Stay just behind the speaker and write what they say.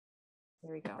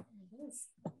There we go.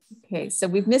 Okay, so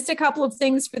we've missed a couple of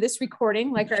things for this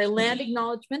recording, like our land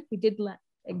acknowledgement. We did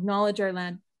acknowledge our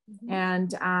land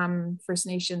and First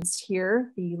Nations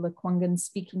here, the Lekwungen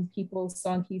speaking people,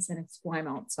 Sonkeys and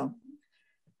Esquimalt. So,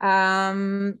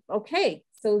 okay,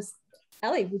 so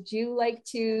Elly, would you like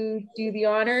to do the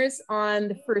honors on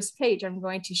the first page? I'm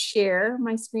going to share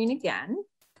my screen again,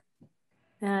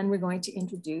 and we're going to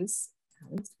introduce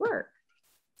Elly's work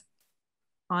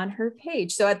on her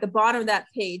page. So at the bottom of that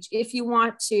page, if you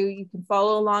want to, you can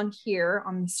follow along here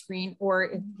on the screen, or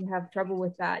if you have trouble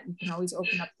with that, you can always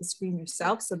open up the screen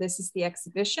yourself. So this is the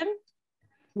exhibition,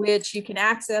 which you can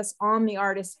access on the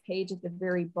artist page at the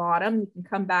very bottom. You can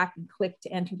come back and click to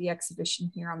enter the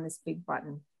exhibition here on this big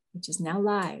button, which is now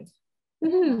live.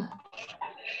 Woohoo.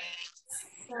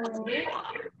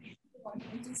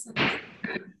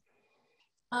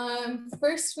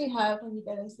 First we have, when you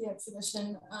get into the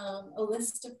exhibition, a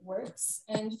list of works,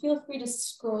 and feel free to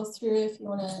scroll through if you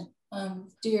want to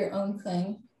do your own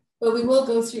thing, but we will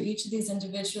go through each of these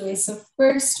individually. So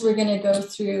first we're going to go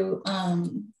through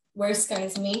Where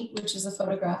Skies Meet, which is a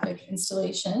photographic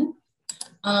installation.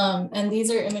 And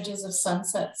these are images of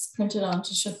sunsets printed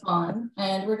onto chiffon,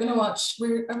 and we're going to watch,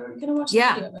 the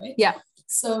video, right? Yeah.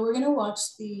 So we're going to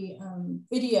watch the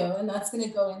video, and that's going to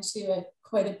go into it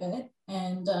quite a bit.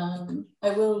 And I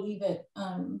will leave it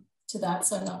to that,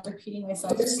 so I'm not repeating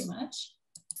myself too much.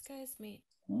 Skies Meet.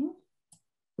 Okay.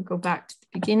 We'll go back to the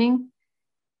beginning.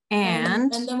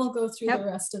 And then we'll go through the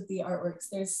rest of the artworks.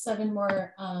 There's 7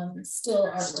 more still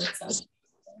artworks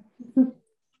out.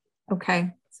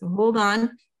 Okay, so hold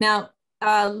on. Now,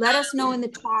 let us know in the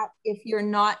chat if you're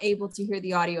not able to hear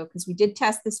the audio, because we did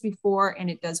test this before and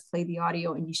it does play the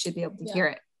audio and you should be able to hear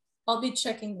it. I'll be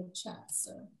checking the chat,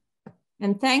 so.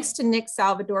 And thanks to Nick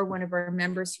Salvador, one of our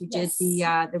members who did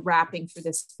the wrapping for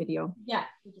this video. Yeah.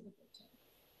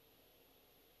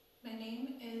 My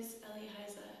name is Elly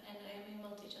Heise, and I am a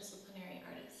multidisciplinary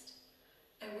artist.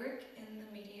 I work in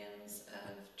the mediums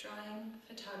of drawing,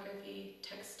 photography,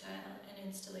 textile, and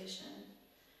installation.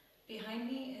 Behind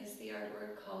me is the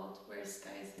artwork called Where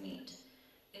Skies Meet.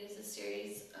 It is a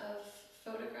series of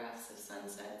photographs of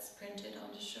sunsets printed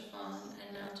onto chiffon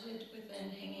and mounted within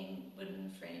hanging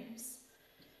wooden frames.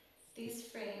 These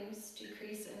frames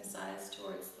decrease in size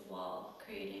towards the wall,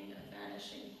 creating a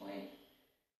vanishing point.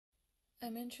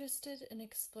 I'm interested in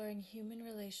exploring human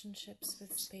relationships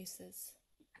with spaces,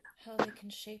 how they can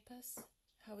shape us,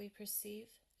 how we perceive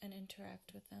and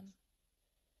interact with them.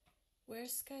 Where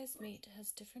Skies Meet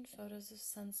has different photos of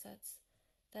sunsets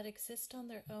that exist on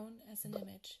their own as an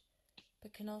image,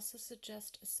 but can also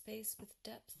suggest a space with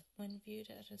depth when viewed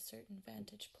at a certain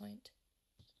vantage point.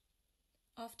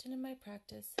 Often in my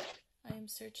practice, I am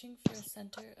searching for a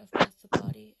center of both the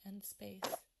body and space.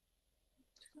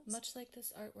 Much like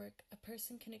this artwork, a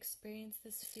person can experience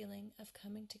this feeling of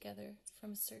coming together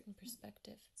from a certain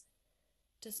perspective,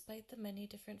 despite the many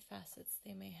different facets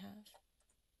they may have.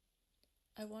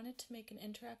 I wanted to make an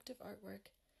interactive artwork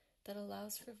that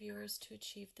allows for viewers to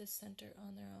achieve this center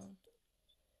on their own.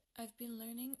 I've been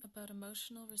learning about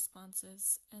emotional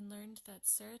responses and learned that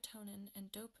serotonin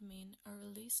and dopamine are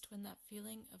released when that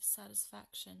feeling of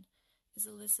satisfaction is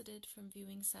elicited from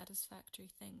viewing satisfactory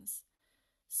things,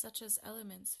 such as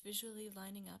elements visually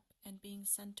lining up and being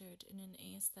centered in an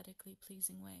aesthetically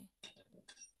pleasing way.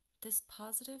 This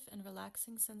positive and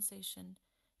relaxing sensation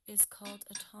is called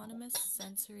Autonomous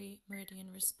Sensory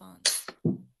Meridian Response,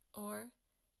 or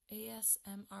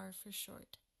ASMR for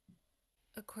short.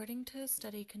 According to a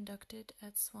study conducted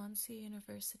at Swansea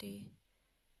University,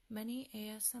 many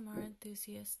ASMR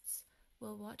enthusiasts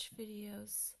will watch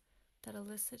videos that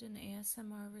elicit an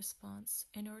ASMR response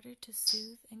in order to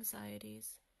soothe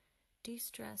anxieties,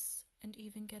 de-stress, and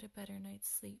even get a better night's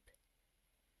sleep.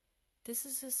 This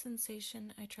is a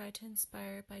sensation I try to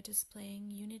inspire by displaying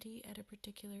unity at a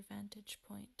particular vantage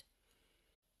point.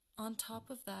 On top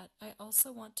of that, I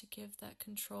also want to give that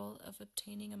control of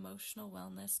obtaining emotional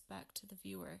wellness back to the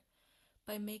viewer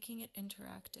by making it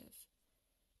interactive.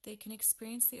 They can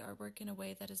experience the artwork in a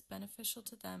way that is beneficial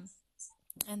to them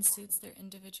and suits their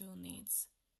individual needs.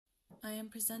 I am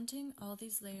presenting all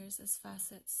these layers as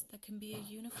facets that can be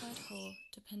a unified whole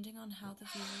depending on how the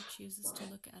viewer chooses to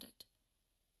look at it.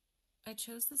 I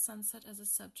chose the sunset as a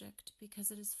subject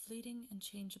because it is fleeting and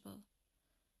changeable,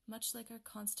 much like our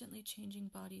constantly changing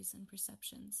bodies and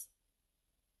perceptions.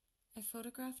 I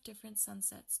photographed different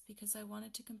sunsets because I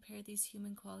wanted to compare these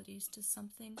human qualities to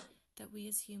something that we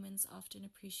as humans often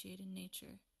appreciate in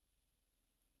nature.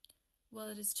 While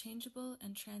it is changeable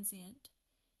and transient,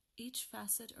 each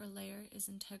facet or layer is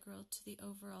integral to the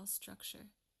overall structure.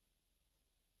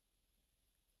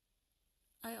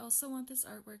 I also want this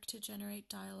artwork to generate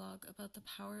dialogue about the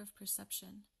power of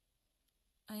perception.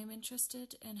 I am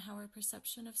interested in how our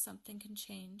perception of something can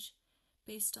change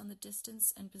based on the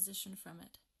distance and position from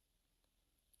it.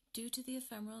 Due to the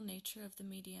ephemeral nature of the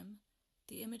medium,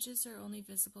 the images are only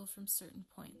visible from certain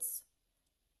points.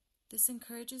 This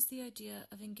encourages the idea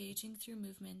of engaging through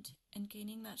movement and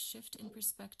gaining that shift in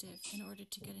perspective in order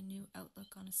to get a new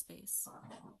outlook on a space.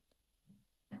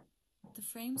 The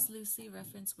frames loosely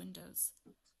reference windows,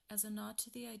 as a nod to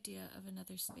the idea of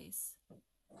another space.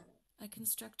 I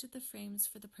constructed the frames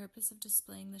for the purpose of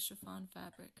displaying the chiffon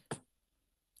fabric.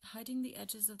 Hiding the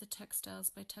edges of the textiles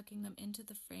by tucking them into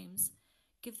the frames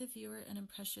give the viewer an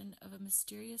impression of a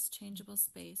mysterious changeable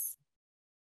space.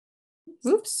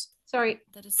 Oops, sorry.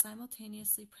 That is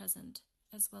simultaneously present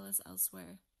as well as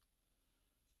elsewhere.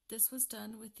 This was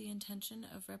done with the intention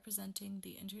of representing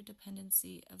the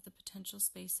interdependency of the potential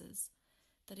spaces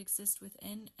that exist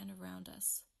within and around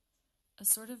us, a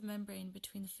sort of membrane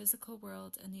between the physical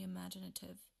world and the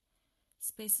imaginative,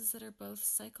 spaces that are both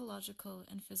psychological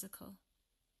and physical.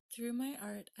 Through my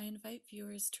art, I invite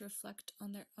viewers to reflect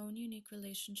on their own unique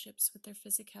relationships with their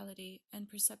physicality and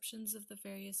perceptions of the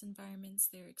various environments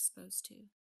they are exposed to.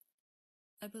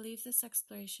 I believe this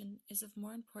exploration is of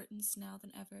more importance now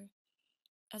than ever,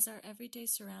 as our everyday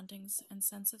surroundings and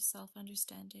sense of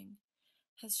self-understanding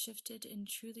has shifted in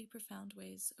truly profound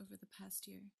ways over the past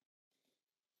year.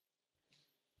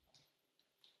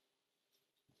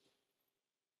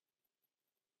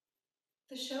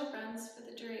 The show runs for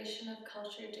the duration of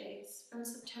Culture Days from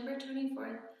September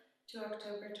 24th to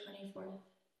October 24th.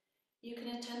 You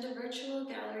can attend a virtual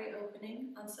gallery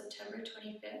opening on September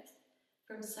 25th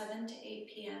from 7 to 8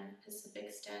 p.m. Pacific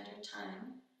Standard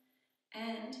Time,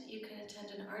 and you can attend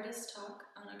an artist talk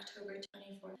on October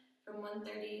 24th from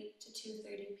 1:30 to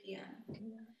 2:30 p.m.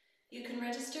 You can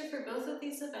register for both of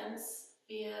these events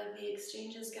via the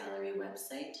Xchanges Gallery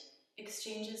website,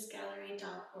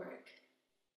 xchangesgallery.org.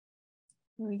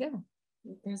 There we go.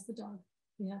 There's the dog.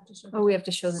 We have to show. Oh, we have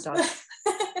to show the dog.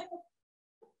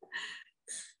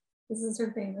 This is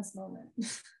her famous moment.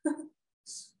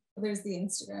 There's the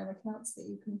Instagram accounts that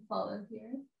you can follow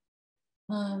here.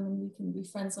 You can be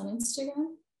friends on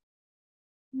Instagram.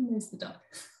 And there's the dog.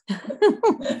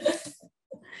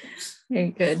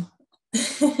 Very good.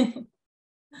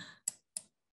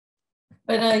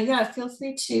 But yeah, feel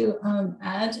free to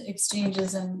add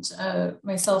Xchanges and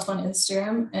myself on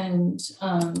Instagram and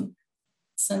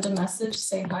send a message,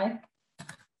 say hi.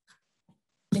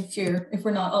 If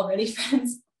we're not already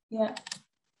friends. Yeah.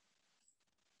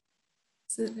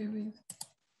 So there we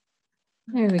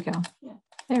go. Yeah.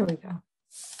 There we go.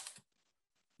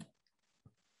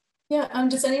 Yeah.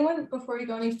 Does anyone, before we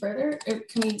go any further,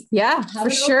 can we? Yeah, for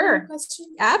sure.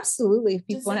 Absolutely. If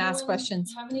people Does want to ask anyone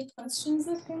questions. have any questions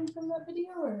that came from that video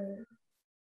or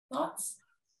thoughts?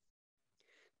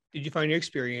 Did you find your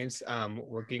experience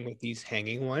working with these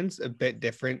hanging ones a bit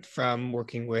different from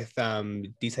working with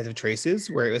these types of traces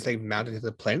where it was like mounted to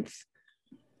the plinth?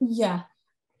 Yeah.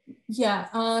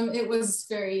 It was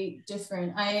very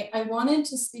different. I wanted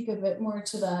to speak a bit more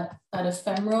to that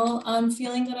ephemeral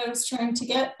feeling that I was trying to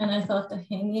get, and I thought the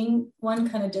hanging one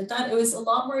kind of did that. It was a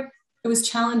lot more, it was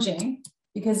challenging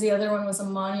because the other one was a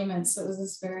monument, so it was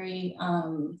this very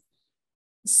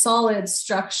solid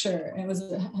structure, and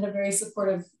had a very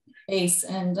supportive base,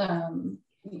 and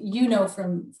you know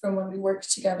from when we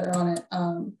worked together on it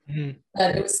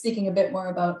that it was speaking a bit more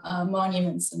about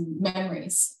monuments and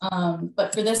memories,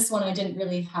 but for this one I didn't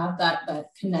really have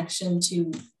that connection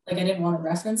to, like, I didn't want to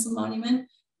reference a monument.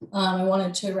 I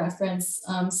wanted to reference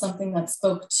something that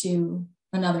spoke to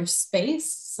another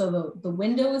space, so the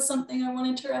window was something I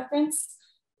wanted to reference,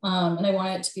 and I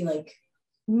wanted it to be like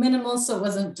minimal so it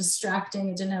wasn't distracting,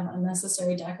 it didn't have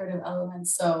unnecessary decorative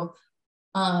elements, so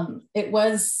it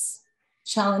was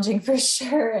challenging for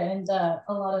sure, and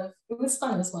it was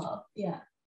fun as well. Yeah.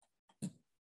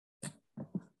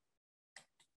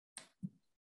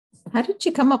 How did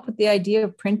you come up with the idea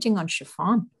of printing on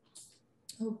chiffon?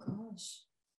 Oh gosh,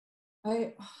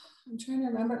 I'm trying to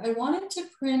remember. I wanted to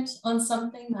print on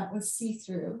something that was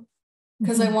see-through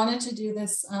because I wanted to do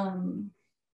this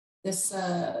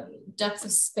depth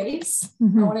of space.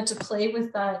 I wanted to play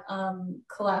with that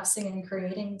collapsing and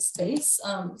creating space.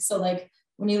 So like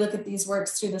when you look at these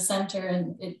works through the center,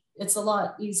 and it's a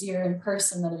lot easier in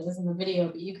person than it is in the video,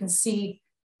 but you can see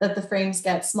that the frames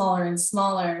get smaller and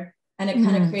smaller, and it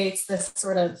kind of creates this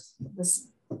sort of this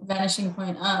vanishing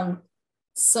point.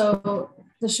 So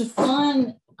the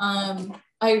chiffon, I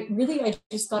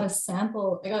just got I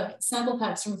got sample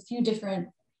packs from a few different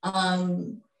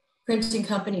printing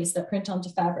companies that print onto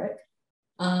fabric.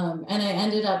 And I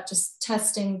ended up just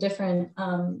testing different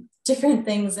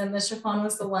things, and the chiffon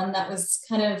was the one that was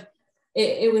kind of,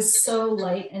 it was so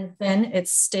light and thin, it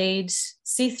stayed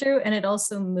see-through, and it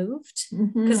also moved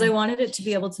because I wanted it to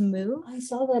be able to move. I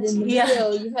saw that in the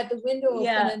video. You had the window open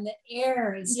and the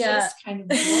air is just kind of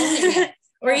blowing it.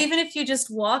 Or even if you just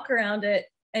walk around it,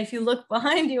 and if you look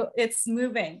behind you, it's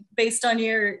moving based on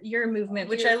your movement,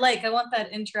 which I like. I want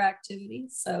that interactivity.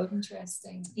 So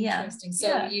interesting. Yeah. Interesting.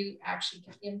 So you actually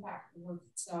can impact the work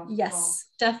itself. Yes,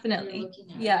 definitely.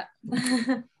 Yeah.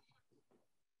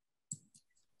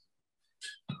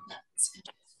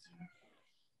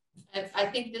 I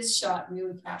think this shot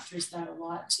really captures that a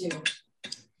lot too.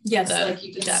 Yeah, like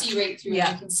you can see right through,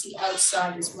 and you can see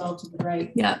outside as well to the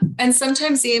right. Yeah, and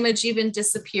sometimes the image even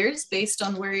disappears based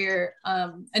on where you're,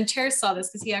 and Tara saw this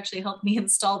because he actually helped me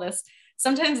install this.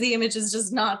 Sometimes the image is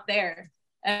just not there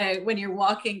when you're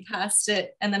walking past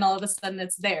it, and then all of a sudden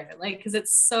it's there, like, because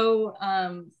it's so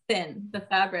thin, the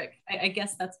fabric. I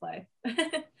guess that's why.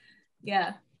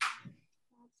 Yeah.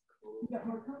 That's cool. You got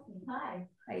more company. Hi.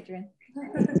 Hi, Adrian.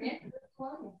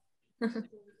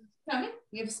 Coming.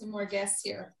 We have some more guests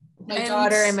here. My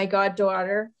daughter and my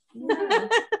goddaughter. Yeah.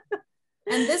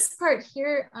 And this part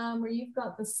here, where you've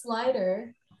got the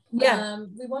slider, we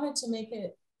wanted to make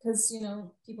it, because you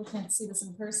know people can't see this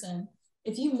in person.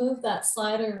 If you move that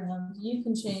slider around, you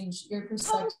can change your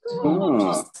perspective. Which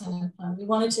is kind of fun. We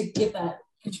wanted to give that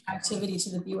activity to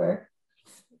the viewer.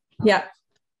 Yeah.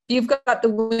 You've got the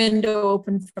window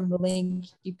open from the link.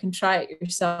 You can try it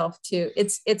yourself too.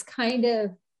 It's kind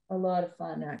of a lot of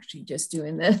fun actually just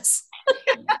doing this.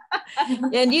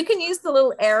 And you can use the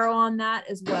little arrow on that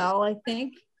as well, I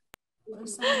think.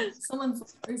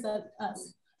 Someone's, or is that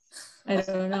us? I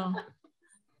don't know.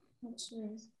 Not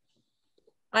sure.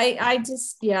 I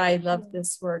just, I love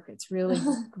this work. It's really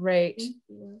great.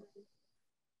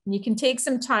 You can take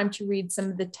some time to read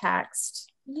some of the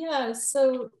text. Yeah,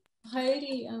 so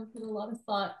Heidi put a lot of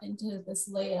thought into this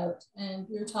layout, and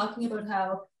we were talking about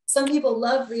how some people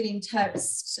love reading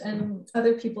text and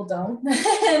other people don't.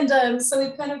 And so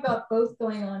we've kind of got both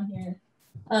going on here.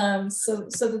 So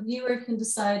the viewer can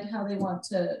decide how they want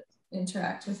to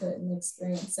interact with it and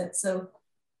experience it. So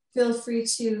feel free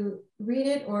to read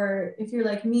it, or if you're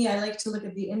like me, I like to look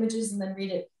at the images and then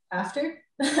read it after.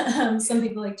 Some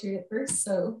people like to read it first,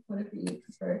 so whatever you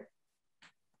prefer.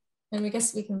 And I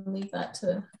guess we can leave that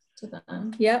to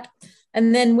them. Yep.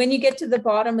 And then when you get to the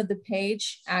bottom of the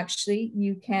page, actually,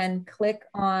 you can click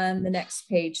on the next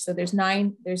page. So there's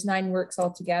nine works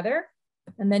altogether.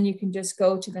 And then you can just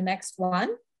go to the next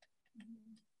one.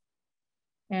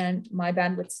 And my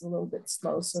bandwidth's a little bit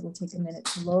slow, so it'll take a minute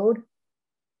to load.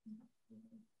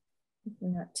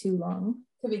 Hopefully not too long.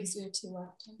 Could be because we have two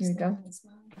laptops. Here we go.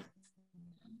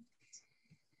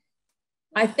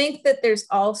 I think that there's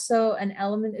also an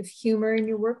element of humor in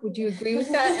your work. Would you agree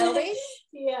with that, Elly?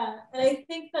 Yeah, and I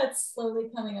think that's slowly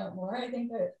coming out more. I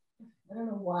think that, I don't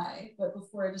know why, but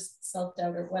before I just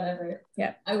self-doubt or whatever,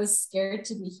 I was scared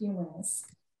to be humorous.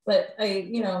 But I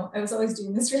was always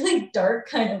doing this really dark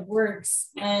kind of works,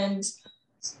 and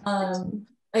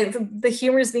the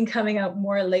humor's been coming out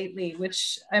more lately,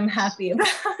 which I'm happy about.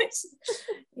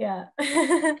 Yeah.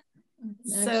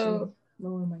 So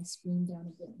lower my screen down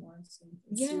a bit more. So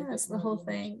that's the whole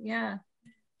thing. Yeah.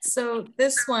 So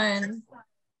this one,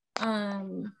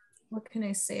 what can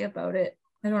I say about it?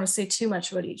 I don't want to say too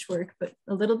much about each work, but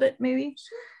a little bit maybe.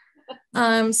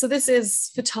 So this is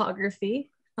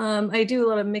photography. I do a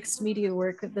lot of mixed media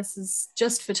work, but this is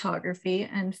just photography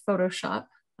and Photoshop,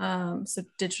 so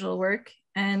digital work.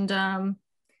 And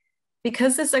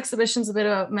because this exhibition is a bit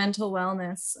about mental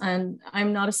wellness, and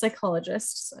I'm not a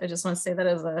psychologist, so I just want to say that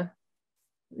as a,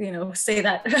 say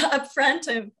that up front.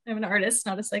 I'm an artist,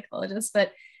 not a psychologist,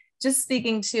 but just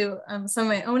speaking to some of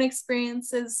my own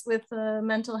experiences with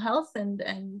mental health and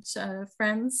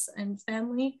friends and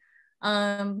family,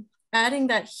 adding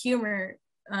that humor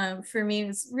for me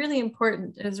was really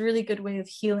important. It was a really good way of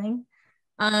healing.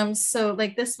 So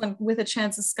like this one, With a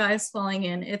Chance of Skies Falling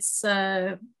In, it's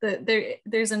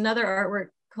there's another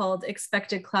artwork called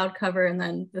Expected Cloud Cover, and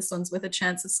then this one's With a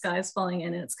Chance of Skies Falling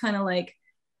In. And it's kind of like,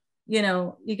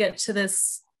 you get to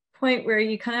this point where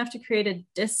you kind of have to create a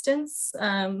distance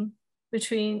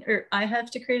I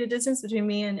have to create a distance between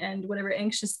me and whatever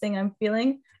anxious thing I'm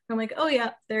feeling. I'm like, oh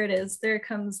yeah, there it is. There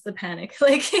comes the panic.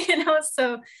 Like,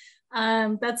 so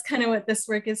that's kind of what this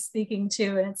work is speaking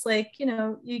to. And it's like,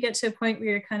 you get to a point where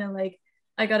you're kind of like,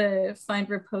 I gotta find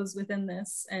repose within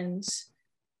this and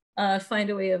find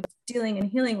a way of dealing and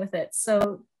healing with it.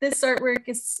 So this artwork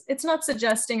it's not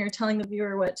suggesting or telling the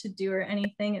viewer what to do or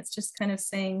anything. It's just kind of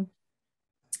saying,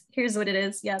 here's what it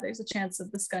is. Yeah, there's a chance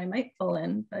that the sky might fall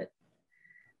in, but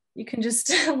you can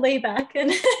just lay back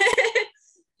and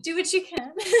do what you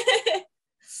can.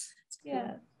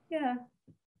 Yeah, yeah.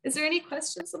 Is there any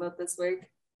questions about this work?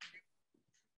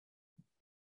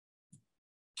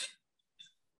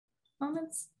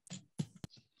 Comments?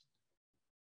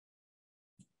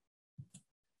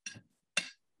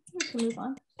 We can move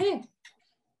on. Hey.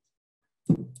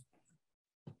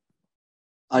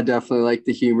 I definitely like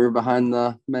the humor behind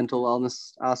the mental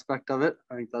wellness aspect of it.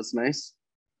 I think that's nice.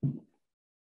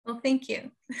 Well, thank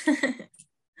you.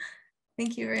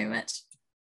 Thank you very much.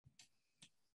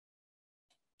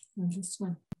 And this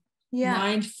one. Yeah.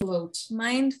 Mind float.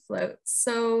 Mind float.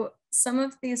 So some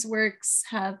of these works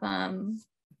have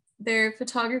they're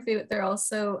photography, but they're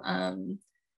also I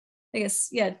guess,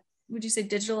 yeah, would you say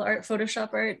digital art,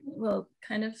 Photoshop art? Well,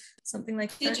 kind of something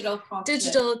like digital that. composite.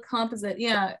 Digital composite,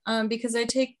 yeah. Because I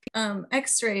take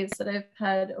x-rays that I've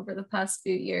had over the past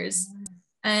few years.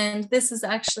 And this is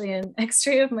actually an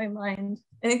x-ray of my mind.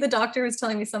 I think the doctor was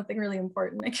telling me something really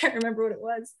important. I can't remember what it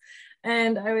was.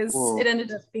 And it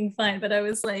ended up being fine, but I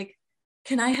was like,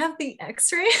 can I have the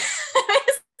x-ray?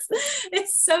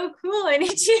 It's so cool. I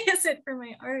need to use it for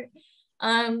my art.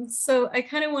 So I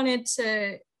kind of wanted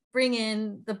to bring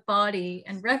in the body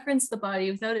and reference the body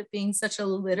without it being such a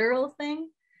literal thing.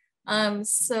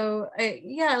 So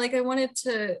I wanted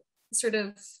to sort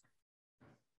of,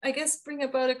 I guess, bring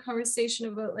about a conversation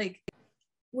about like,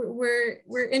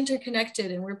 we're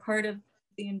interconnected and we're part of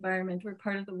the environment, we're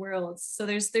part of the world. So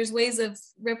there's ways of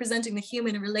representing the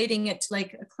human and relating it to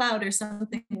like a cloud or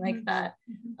something like that,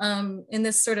 in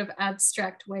this sort of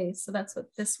abstract way. So that's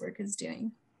what this work is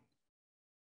doing.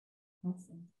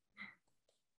 Awesome.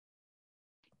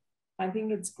 I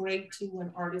think it's great too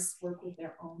when artists work with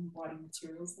their own body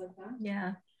materials like that.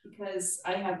 Yeah. Because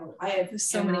I have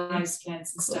so many MRI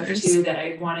scans and stuff too that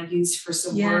I want to use for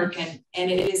some work, and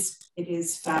it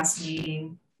is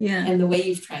fascinating. Yeah. And the way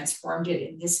you've transformed it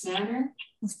in this manner.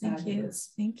 Well, thank you.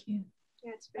 Thank you.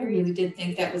 Yeah, it's very, I really did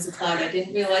think that was a cloud. I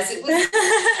didn't realize it was an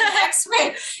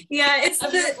X-ray. Yeah, it's the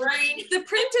brain. The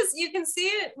print is, you can see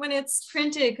it when it's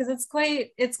printed because it's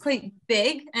quite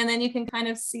big, and then you can kind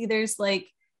of see there's like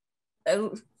a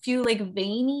few like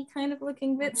veiny kind of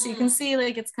looking bits. So you can see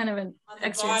like it's kind of an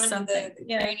extra something. The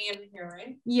cranium here,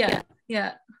 right? Yeah,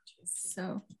 yeah.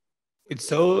 So it's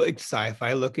so like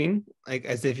sci-fi looking, like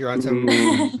as if you're on some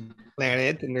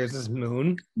planet and there's this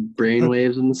moon. Brain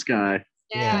waves in the sky.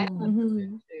 Yeah.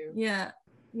 Yeah.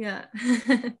 Yeah.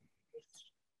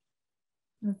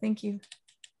 Well, thank you.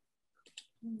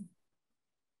 Let's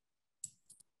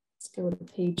go to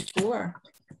page 4.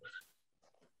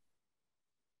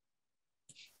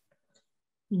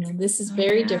 You know, this is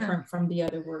very different from the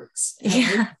other works.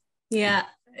 Yeah. Yeah.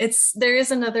 There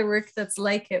is another work that's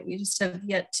like it. We just have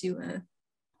yet to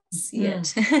see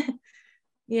it.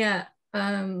 Yeah.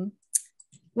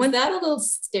 Was that a little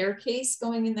staircase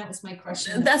going in? That was my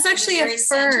question. That's actually a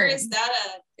fern. Is that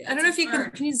I don't know if you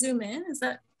can you zoom in? Is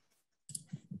that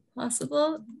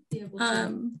possible?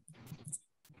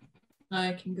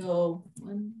 I can go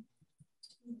one,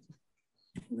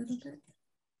 a little bit.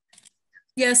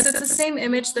 Yeah, so it's the same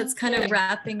image that's kind of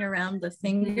wrapping around the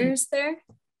fingers there.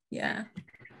 Yeah.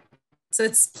 So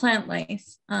it's plant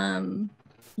life.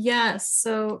 Yeah,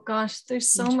 so gosh, there's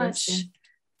so much.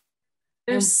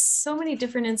 There's so many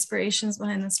different inspirations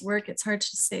behind this work. It's hard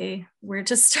to say where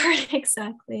to start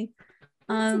exactly.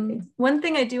 One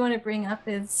thing I do want to bring up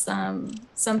is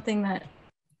something that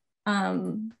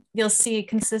you'll see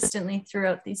consistently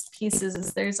throughout these pieces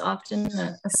is there's often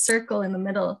a circle in the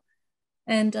middle.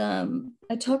 And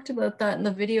I talked about that in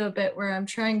the video a bit, where I'm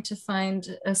trying to find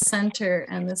a center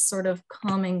and this sort of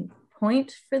calming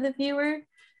point for the viewer.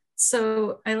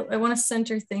 So I want to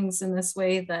center things in this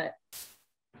way that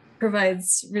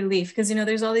provides relief, because, you know,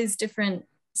 there's all these different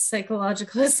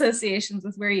psychological associations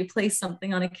with where you place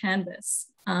something on a canvas.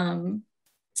 And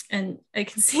I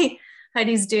can see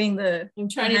Heidi's doing I'm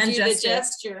trying to do the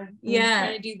gesture. Yeah. I'm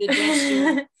trying to do the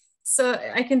gesture. So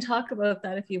I can talk about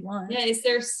that if you want. Yeah, is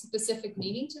there specific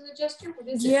meaning to the gesture? What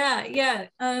is it? Yeah.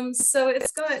 So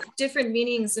it's got different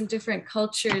meanings in different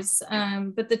cultures,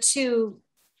 but the two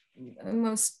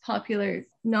most popular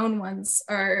known ones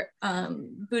are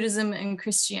Buddhism and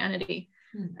Christianity.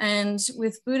 And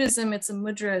with Buddhism, it's a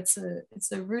mudra,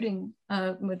 it's a rooting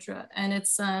mudra, and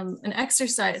it's an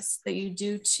exercise that you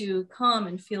do to calm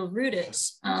and feel rooted.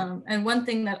 And one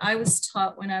thing that I was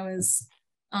taught when I was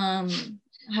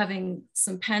having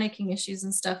some panicking issues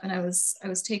and stuff, and I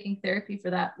was taking therapy for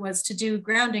that, was to do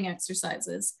grounding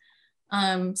exercises.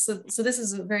 So this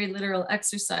is a very literal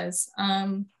exercise.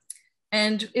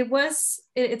 And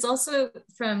it's also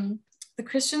from the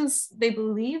Christians, they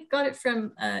believe, got it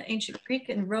from ancient Greek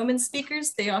and Roman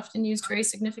speakers. They often used very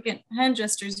significant hand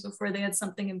gestures before they had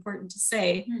something important to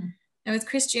say. And with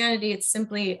Christianity, it's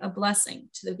simply a blessing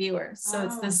to the viewer. So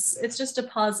it's just a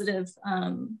positive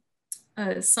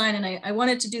sign. And I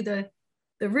wanted to do the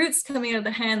roots coming out of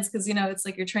the hands, because, you know, it's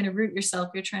like you're trying to root yourself,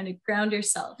 you're trying to ground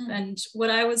yourself. And what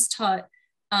I was taught,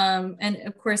 and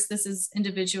of course, this is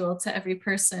individual to every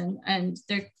person. And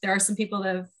there are some people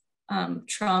that have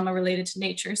trauma related to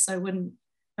nature. So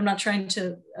I'm not trying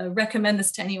to recommend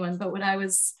this to anyone, but what I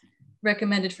was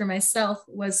recommended for myself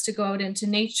was to go out into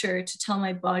nature to tell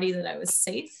my body that I was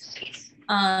safe,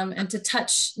 and to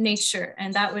touch nature.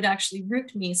 And that would actually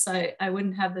root me, so I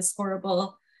wouldn't have this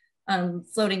horrible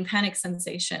floating panic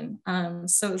sensation.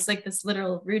 So it's like this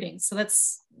literal rooting. So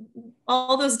that's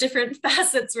all those different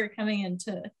facets were coming in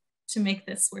to make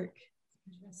this work.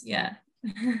 Yeah.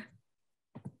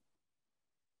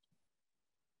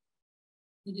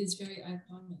 It is very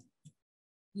iconic,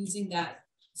 using that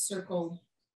circle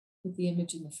with the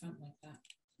image in the front like that.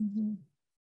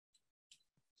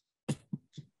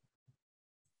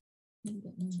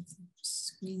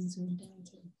 Screen zoomed down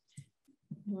to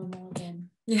normal again.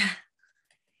 Yeah.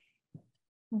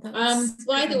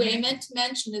 By the way, I meant to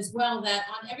mention as well that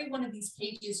on every one of these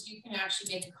pages, you can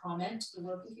actually make a comment to the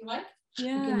work if you like.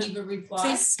 Yeah. You can leave a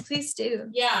reply. Please do.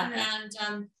 Yeah,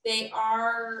 and they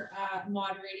are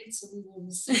moderated, so we will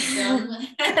receive them.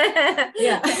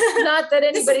 Yeah, not that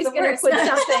anybody's going to put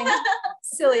something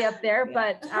silly up there,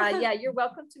 but yeah, you're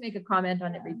welcome to make a comment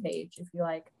on every page if you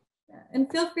like. Yeah.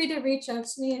 And feel free to reach out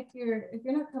to me if you're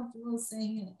not comfortable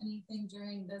saying anything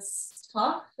during this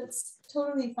talk. That's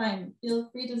totally fine. Feel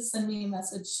free to send me a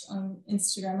message on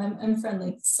Instagram. I'm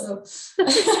friendly, so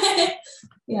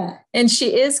yeah. And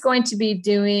she is going to be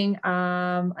doing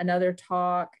another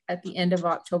talk at the end of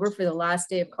October for the last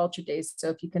day of Culture Days. So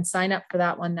if you can sign up for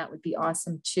that one, that would be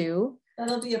awesome too.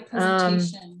 That'll be a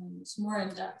presentation and more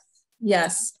in depth.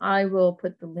 Yes, I will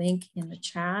put the link in the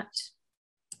chat.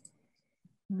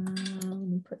 Let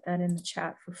me put that in the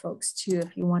chat for folks too,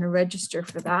 if you want to register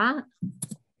for that.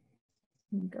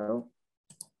 There you go.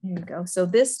 There you go. So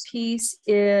this piece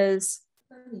is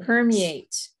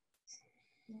permeate.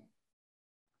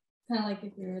 Kind of like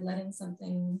if you're letting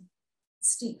something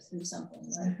steep through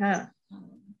something, right?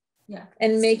 Yeah.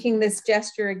 And making this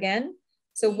gesture again.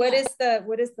 So what is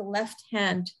the left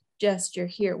hand gesture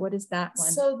here? What is that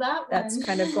one? So that's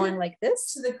kind of going like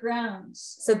this to the ground.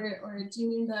 So or do you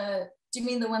mean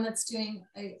the one that's doing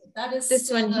that is this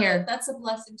one here? That's a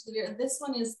blessing to the viewer. This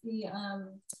one is the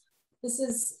this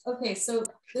is okay. So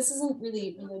this isn't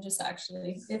really religious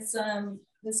actually. It's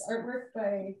this artwork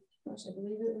by, gosh, I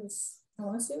believe it was, I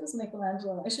want to say it was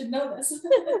Michelangelo. I should know this.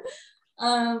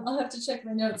 I'll have to check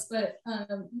my notes, but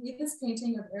he made this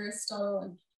painting of Aristotle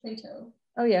and Plato.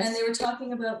 Oh yes. And they were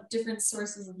talking about different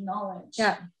sources of knowledge.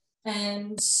 Yeah.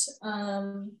 And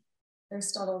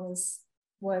Aristotle was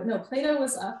Plato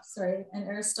was up, sorry, and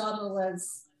Aristotle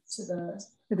was to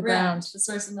the ground, the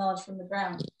source of knowledge from the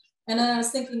ground. And then I was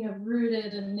thinking of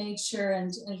rooted in nature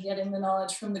and getting the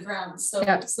knowledge from the ground. So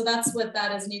so that's what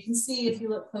that is. And you can see if you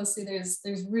look closely,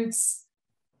 there's roots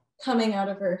coming out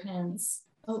of her hands.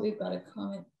 Oh, we've got a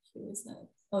comment. Who is that?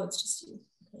 Oh, it's just you.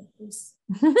 Okay, Bruce.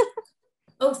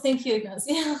 Oh, thank you, Ignace.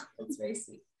 Yeah, that's very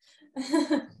sweet.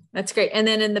 That's great. And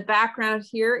then in the background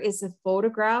here is a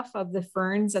photograph of the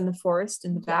ferns and the forest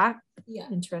in the back. Yeah.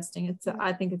 Interesting.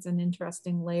 I think it's an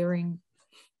interesting layering.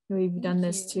 We've done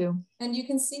this too. And you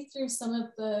can see through some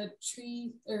of the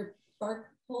tree or bark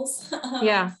holes.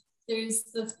 Yeah. There's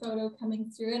the photo coming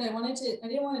through it. I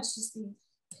didn't want it to just be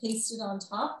pasted on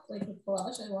top like a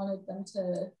collage. I wanted them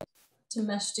to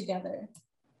mesh together.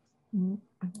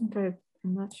 I think I'm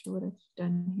not sure what I've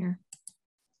done here.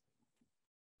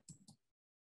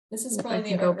 This is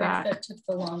probably the artwork that took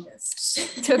the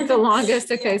longest. Took the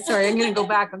longest. Okay, sorry. I'm going to go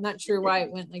back. I'm not sure why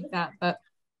it went like that, but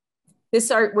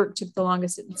this artwork took the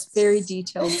longest. It's very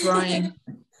detailed drawing.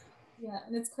 Yeah,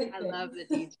 and it's quite good. I love the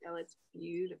detail. It's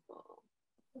beautiful.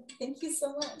 Thank you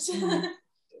so much. Really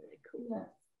cool. Yeah.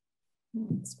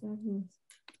 It's fabulous.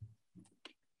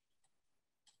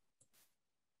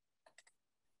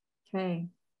 Okay,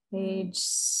 page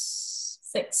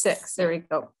 6. There we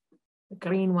go. The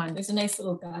green one. There's a nice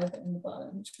little guy in the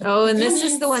bottom. Oh, and this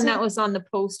is the one that was on the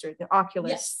poster, the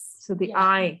Oculus. Yes. So the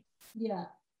eye. Yeah.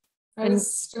 I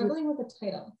was struggling with the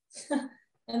title.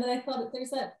 And then I thought there's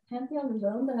that Pantheon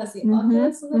Dome that has the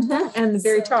Oculus on the top. And the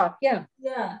very top. Yeah.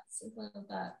 Yeah. So I thought of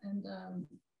that. And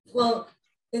well,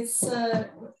 it's I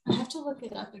have to look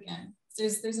it up again.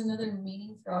 There's another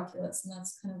meaning for Oculus, and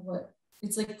that's kind of what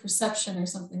it's like perception or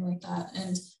something like that.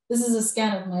 And this is a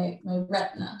scan of my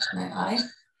retina, my eye.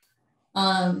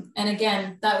 And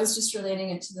again, that was just relating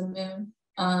it to the moon,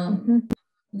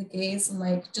 the gaze, and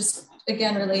like just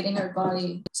again relating our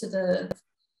body to the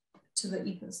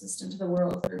ecosystem, to the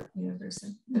world or universe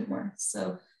a bit more.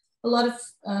 So a lot of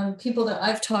people that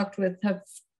I've talked with have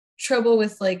trouble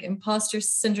with like imposter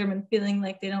syndrome and feeling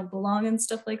like they don't belong and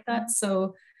stuff like that.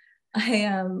 So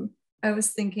I was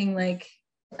thinking like,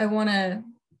 I want to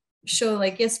show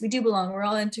like, yes, we do belong. We're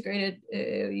all integrated.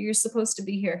 You're supposed to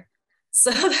be here.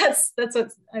 So that's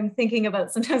what I'm thinking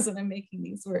about sometimes when I'm making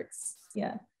these works.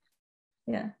 Yeah.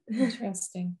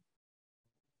 Interesting.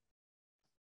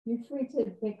 You're free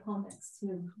to make comments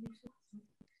too.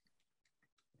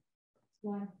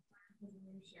 Why?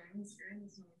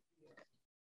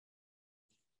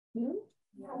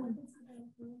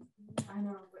 I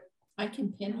know, but I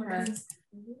can pin her.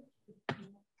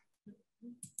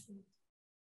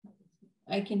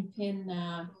 I can pin.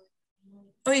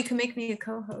 Oh, you can make me a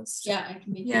co-host. Yeah, I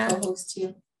can make you a co-host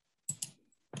too.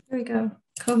 There we go.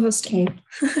 Co-hosting.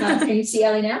 Can you see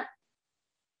Elly now?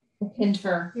 I pinned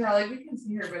her. Yeah, like we can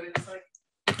see her, but it's like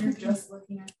you're just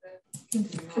looking at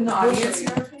the audience.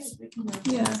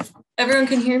 Yeah. Everyone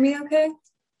can hear me okay?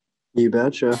 You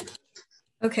betcha.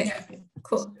 Okay, Yeah.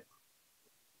 cool.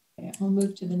 Okay, we'll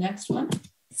move to the next one.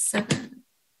 7.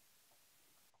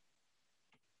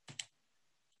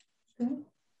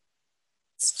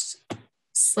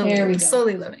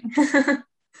 Slowly loading.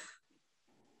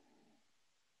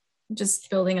 Just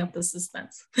building up the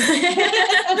suspense.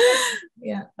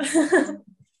 Yeah.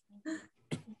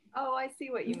 Oh, I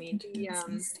see what you mean.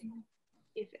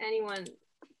 If anyone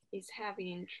is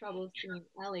having trouble seeing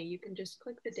Elly, you can just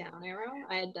click the down arrow.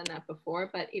 I had done that before,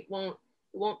 but it won't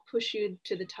push you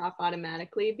to the top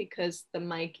automatically because the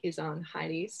mic is on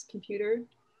Heidi's computer,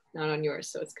 not on yours.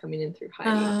 So it's coming in through Heidi.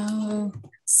 Oh,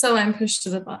 so I'm pushed to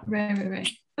the bottom. Right.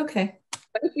 Okay.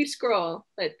 But if you scroll,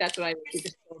 but that's what I do,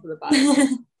 just scroll to the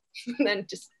bottom. And then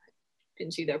just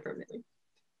pins you there permanently.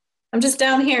 I'm just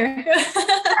down here.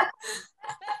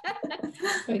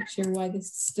 Quite sure why this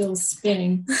is still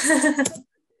spinning.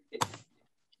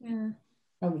 Yeah.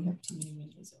 Oh, we have too many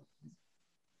windows open.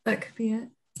 That could be it.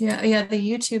 Yeah. The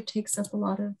YouTube takes up a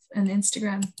lot of, and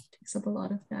Instagram takes up a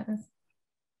lot of data.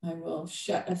 I will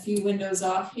shut a few windows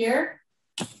off here.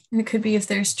 And it could be if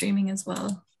they're streaming as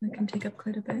well. That can take up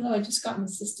quite a bit. No, I just got my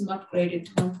system upgraded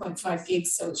to 1.5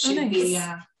 gigs, so it should be.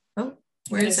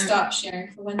 Where's stop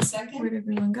sharing for 1 second? Where did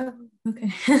everyone go?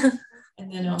 Okay.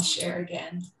 And then I'll share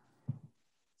again.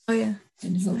 Oh yeah.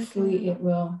 And hopefully it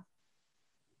will.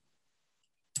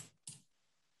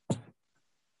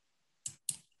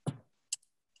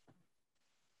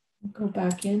 Go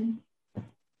back in.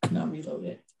 Not reload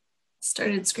it.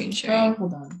 Started screen sharing. Oh,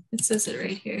 hold on. It says it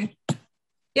right here.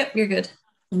 Yep, you're good.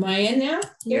 Am I in now?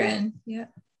 You're in. Yeah.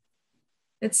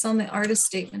 It's on the artist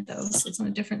statement though, so it's on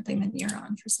a different thing than you're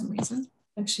on for some reason.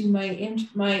 Actually,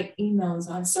 my email is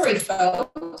on. Sorry,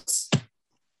 folks.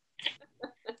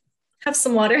 Have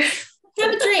some water.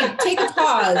 Have a drink. Take a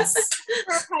pause.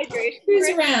 Hydration. Who's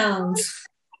around?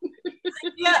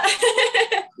 Yeah.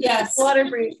 Yes. Water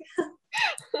break.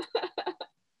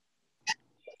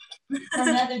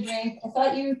 Another drink. I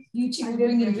thought you two were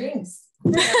bringing drinks.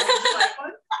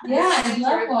 Yeah, Yeah, I'd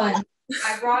love one.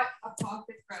 I brought a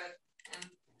pocket bread and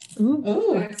Ooh.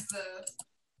 there's the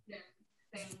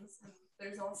things, and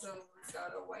there's also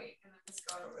Moscato white and then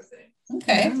Moscato rosé.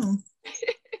 Okay. Wow.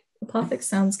 The Apothic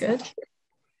sounds good.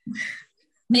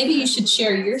 Maybe you should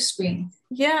share your screen.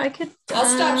 Yeah, I could. I'll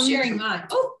stop sharing mine.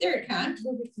 Oh, there it comes.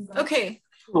 Okay.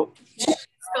 Oh.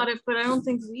 Got it, but I don't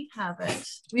think we have it.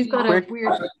 We've got a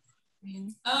weird.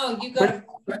 Oh, you got it.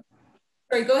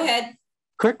 Sorry, go ahead.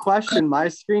 Quick question. My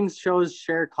screen shows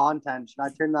share content. Should I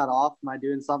turn that off? Am I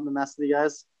doing something to mess with you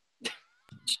guys?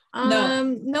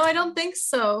 No, I don't think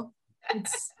so.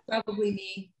 It's probably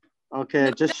me. Okay,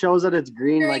 it just shows that it's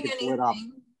green, like it's anything. lit up.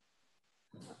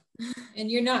 And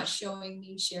you're not showing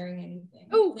me sharing anything.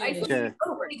 Oh, There I it is. Okay.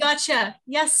 Oh, we gotcha.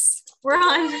 Yes, we're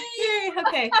on. Yay.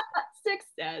 Okay.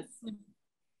 Success.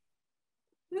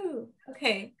 Ooh,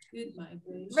 okay. Good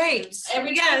vibrations. Right.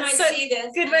 Every Yeah, time I so see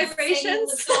this, good I'm vibrations. singing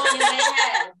the song in my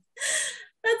head.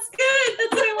 That's good.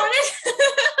 That's what I wanted.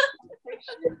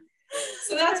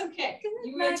 So that's okay.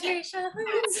 You were Vibrations. so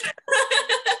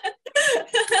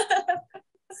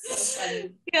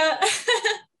funny. Yeah.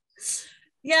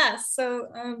 Yeah. So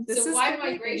this So is why the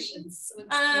migrations? What's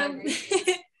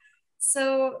migrations?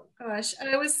 So gosh,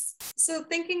 I was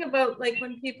thinking about like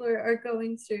when people are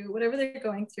going through whatever they're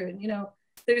going through, and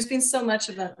there's been so much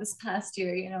of that this past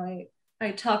year.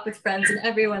 I talk with friends and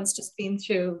everyone's just been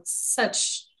through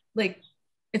such like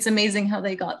it's amazing how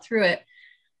they got through it.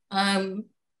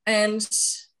 And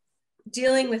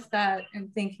dealing with that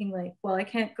and thinking like, well, I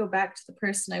can't go back to the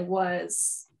person I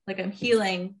was, like I'm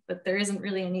healing, but there isn't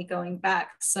really any going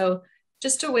back. So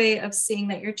just a way of seeing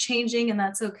that you're changing and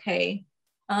that's okay.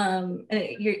 And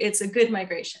it's a good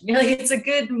migration. You're like, it's a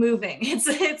good moving.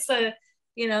 It's a,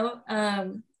 you know,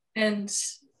 and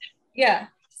yeah,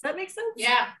 does that make sense?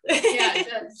 Yeah, yeah, it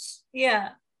does. Yeah,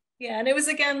 and it was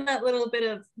again that little bit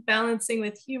of balancing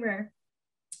with humor,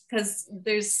 because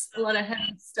there's a lot of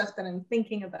heavy stuff that I'm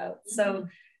thinking about. So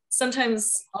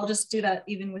sometimes I'll just do that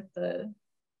even with the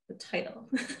title.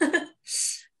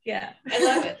 Yeah, I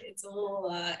love it. It's a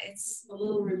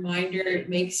little reminder. It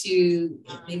makes you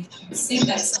see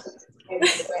that something.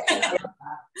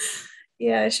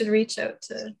 Yeah, I should reach out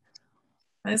to,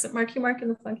 is it Marky Mark and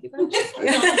the Funky Bunch? Yeah.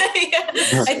 Yeah.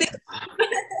 I think.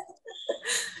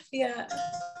 Yeah.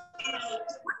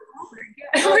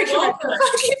 Marky Mark and the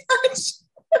Funky Bunch.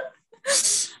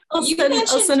 You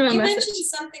mentioned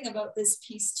something about this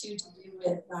piece too to do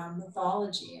with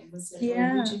mythology, and was it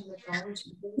Norwegian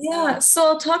mythology? Yeah, so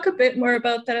I'll talk a bit more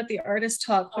about that at the artist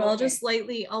talk, but I'll just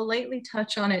lightly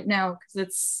touch on it now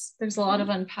because there's a lot of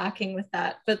unpacking with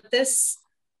that. But this,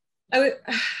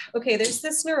 there's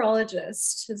this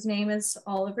neurologist. His name is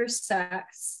Oliver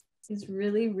Sacks. He's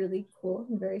really, really cool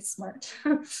and very smart.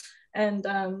 And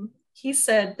he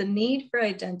said the need for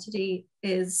identity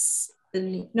is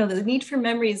the need for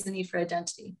memory is the need for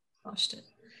identity. Gosh, the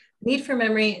need for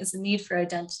memory is the need for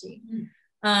identity.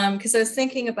 Because I was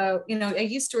thinking about, I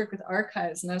used to work with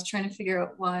archives and I was trying to figure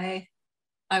out why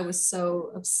I was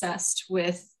so obsessed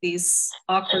with these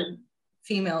awkward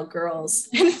female girls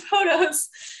in photos.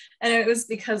 And it was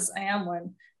because I am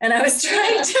one. And I was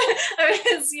trying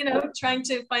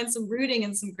to find some rooting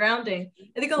and some grounding.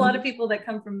 I think a lot of people that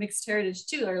come from mixed heritage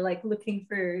too are like looking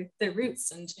for their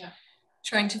roots and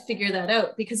trying to figure that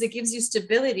out because it gives you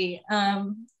stability.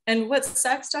 And what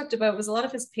Sacks talked about was a lot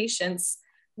of his patients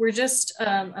were just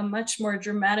a much more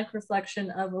dramatic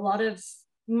reflection of a lot of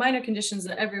minor conditions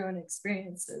that everyone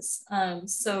experiences.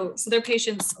 So their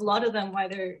patients, a lot of them, why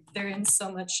they're in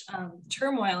so much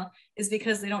turmoil is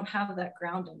because they don't have that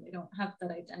grounding. They don't have that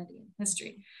identity and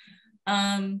history.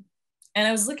 And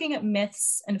I was looking at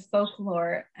myths and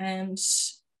folklore, and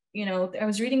I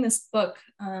was reading this book.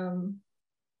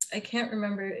 I can't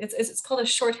remember, it's called A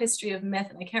Short History of Myth,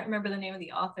 and I can't remember the name of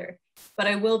the author, but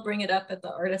I will bring it up at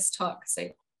the artist talk.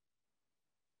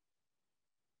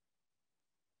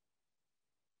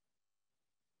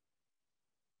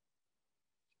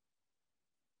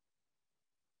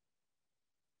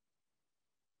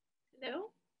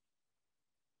 Hello?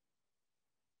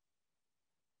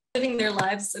 Living their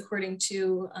lives according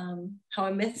to how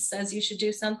a myth says you should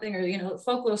do something, or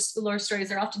folklore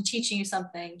stories are often teaching you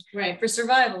something for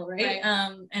survival, right?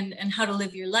 And how to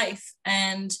live your life.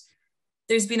 And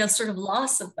there's been a sort of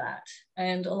loss of that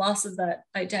and a loss of that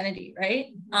identity, right?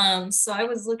 So I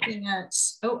was looking at,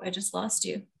 I just lost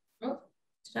you.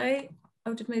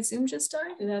 Did my Zoom just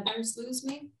die? Did others lose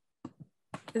me?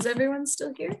 Is everyone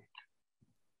still here?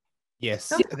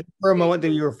 Yes. I think for a moment that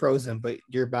you were frozen, but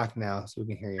you're back now, so we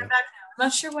can hear you. I'm back now. I'm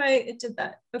not sure why it did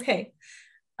that. Okay.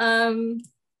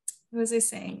 What was I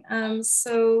saying?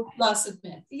 So loss of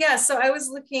myth. Yeah. So I was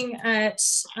looking at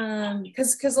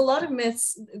because a lot of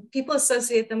myths, people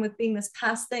associate them with being this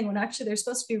past thing when actually they're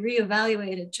supposed to be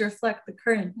reevaluated to reflect the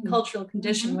current cultural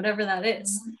condition, whatever that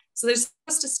is. So they're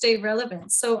supposed to stay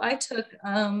relevant. So I took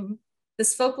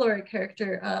this folkloric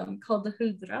character called the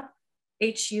Huldra.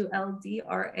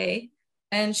 Huldra,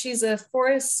 and she's a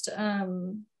forest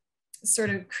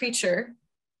sort of creature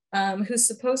who's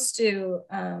supposed to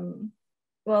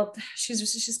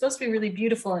she's supposed to be really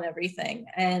beautiful and everything,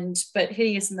 but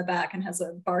hideous in the back and has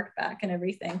a bark back and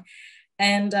everything.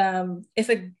 And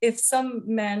if some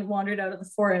man wandered out of the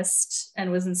forest and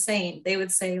was insane, they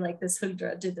would say like this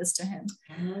Huldra did this to him.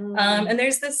 And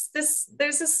there's this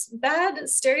bad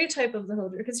stereotype of the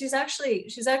Huldra because she's actually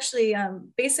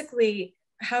basically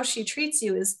how she treats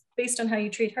you is based on how you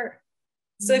treat her.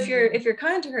 So if you're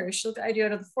kind to her, she'll guide you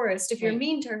out of the forest. If you're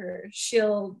mean to her,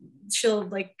 she'll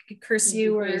like curse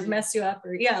you or mess you up,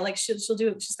 or she'll do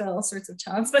it. She's got all sorts of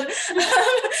talents, but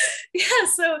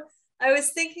so I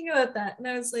was thinking about that, and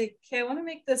I was like, okay, I want to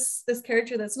make this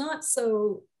character that's not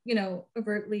so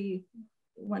overtly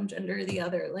one gender or the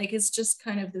other. Like it's just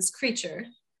kind of this creature.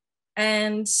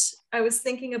 And I was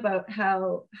thinking about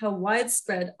how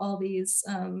widespread all these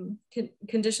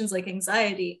conditions like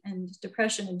anxiety and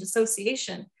depression and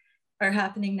dissociation are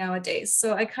happening nowadays.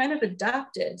 So I kind of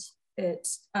adapted it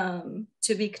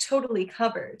to be totally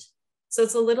covered. So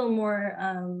it's a little more,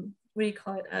 what do you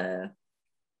call it?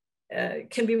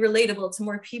 can be relatable to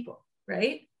more people,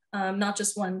 right? Not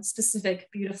just one specific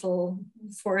beautiful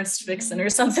forest vixen or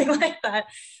something like that.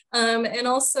 And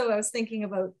also I was thinking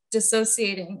about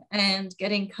dissociating and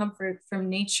getting comfort from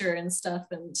nature and stuff.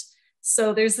 And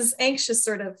so there's this anxious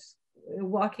sort of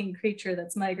walking creature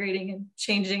that's migrating and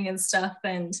changing and stuff.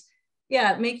 And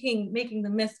yeah, making the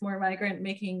myth more migrant,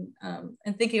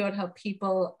 and thinking about how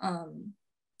people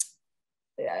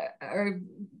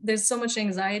there's so much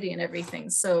anxiety and everything.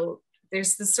 So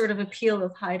there's this sort of appeal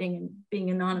of hiding and being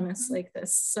anonymous like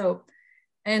this. So,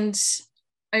 and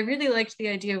I really liked the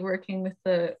idea of working with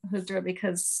the Hudra,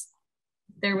 because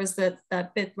there was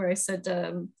that bit where I said,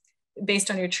 based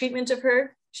on your treatment of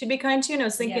her, she'd be kind to you. And I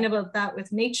was thinking about that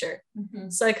with nature.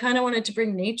 So I kind of wanted to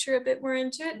bring nature a bit more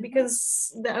into it,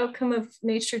 because the outcome of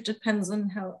nature depends on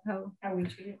how we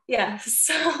treat it. Yeah.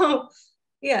 So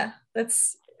yeah,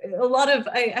 that's a lot of,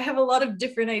 I have a lot of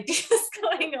different ideas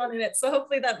going on in it. So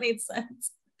hopefully that made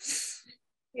sense.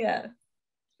 Yeah.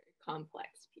 Very complex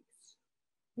piece.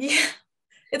 Yeah.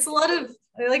 It's a lot of,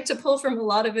 I like to pull from a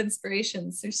lot of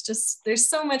inspirations. There's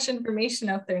so much information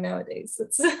out there nowadays.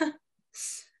 It's,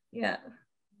 yeah.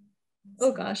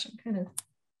 Oh gosh, I'm kind of,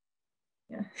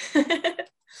 yeah.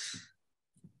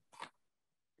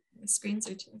 The screens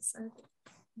are too sad.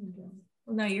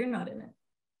 Well, no, you're not in it.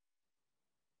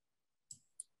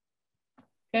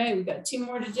 Okay, we've got 2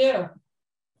 more to do.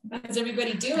 How's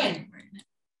everybody doing?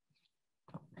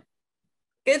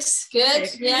 Good. Good,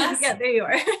 Okay. yes. Yeah, there you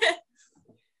are. You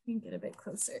can get a bit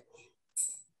closer.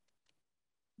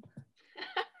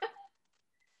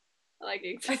 I like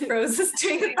it. I froze this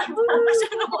doing it. I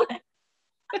don't know why.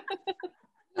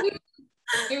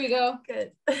 Here we go.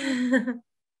 Good.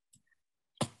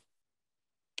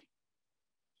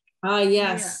 Ah,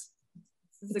 yes.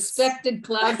 Yeah. Expected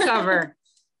cloud cover.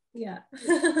 Yeah.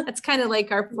 That's kind of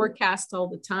like our forecast all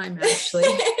the time, actually,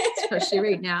 especially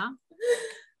right now.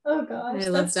 Oh gosh, I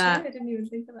love that. True. I didn't even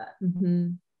think of that.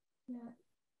 Yeah.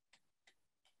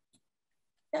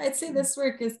 Yeah, I'd say this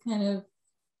work is kind of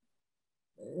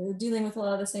dealing with a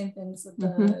lot of the same things with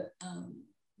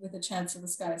the chance of the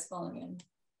skies falling in.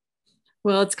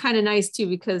 Well, it's kind of nice too,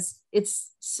 because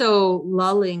it's so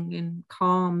lulling and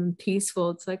calm and peaceful.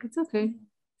 It's like, it's okay.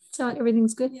 So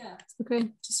everything's good. Yeah. It's okay.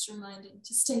 Just reminding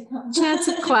to stay calm. Chance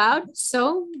of cloud.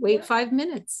 So wait 5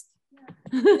 minutes.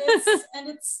 Yeah. And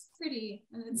it's pretty.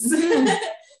 And it's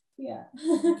yeah.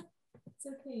 It's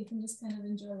okay. You can just kind of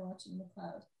enjoy watching the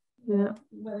cloud. Yeah.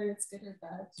 Whether it's good or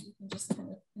bad, you can just kind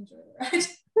of enjoy the ride.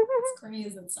 As corny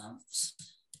as it sounds.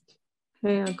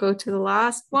 Okay, I'll go to the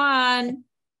last one.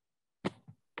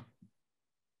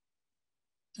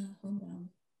 Hold on.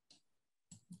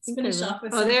 Let's finish off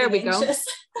with there we anxious.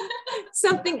 go.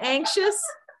 Something anxious.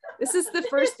 This is the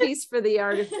first piece for the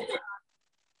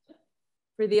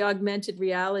for the augmented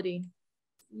reality.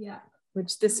 Yeah.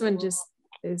 Which this one just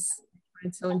is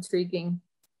so intriguing.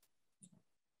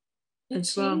 It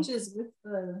changes with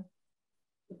the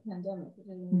pandemic. It's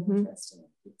really interesting.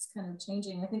 It's kind of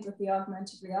changing. I think with the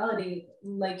augmented reality,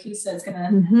 like you said, it's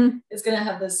gonna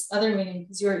have this other meaning,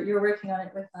 because you're working on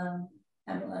it with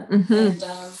Pamela, and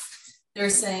they're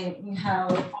saying how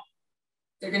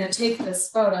they're going to take this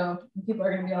photo and people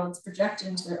are going to be able to project it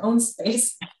into their own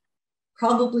space,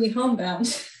 probably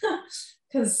homebound,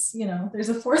 because there's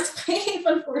a fourth wave,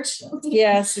 unfortunately.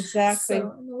 Yes, exactly.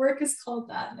 So the work is called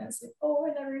that, and I was like, oh,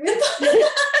 I never even thought of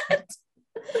that.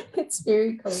 It's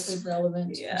very COVID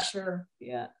relevant, Yeah. for sure.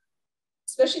 Yeah.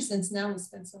 Especially since now we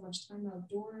spend so much time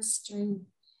outdoors during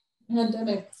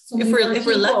pandemic. So If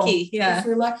we're lucky, yeah. If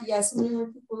we're lucky, yeah. So many more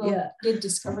people did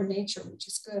discover nature, which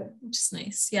is good. Which is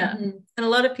nice, yeah. And a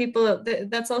lot of people,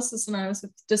 that's also synonymous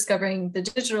with discovering the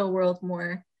digital world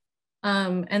more.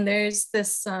 And there's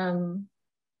this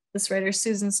this writer,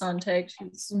 Susan Sontag,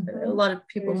 she's a lot of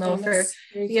people know her.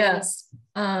 Yeah.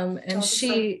 And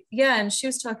she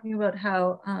was talking about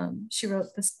how she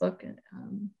wrote this book.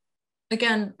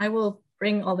 Again, I will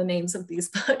bring all the names of these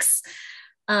books.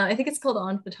 I think it's called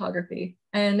On Photography.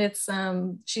 And it's,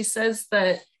 she says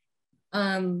that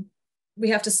we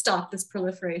have to stop this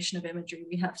proliferation of imagery.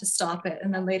 We have to stop it.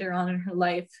 And then later on in her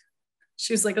life,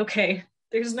 she was like, okay,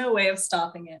 there's no way of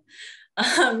stopping it.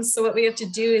 So what we have to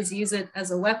do is use it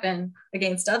as a weapon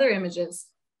against other images.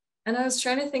 And I was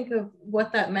trying to think of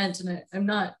what that meant. And I'm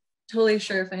not totally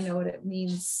sure if I know what it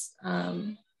means.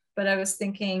 But I was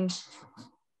thinking,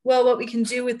 well, what we can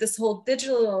do with this whole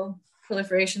digital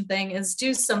proliferation thing is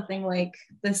do something like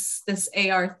this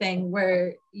AR thing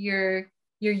where you're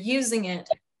using it,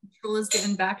 control is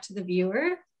given back to the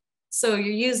viewer. So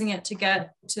you're using it to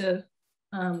get to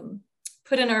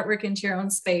put an artwork into your own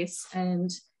space,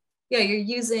 and yeah, you're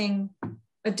using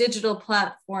a digital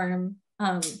platform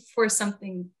for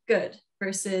something good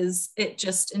versus it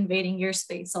just invading your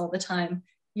space all the time.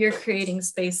 You're creating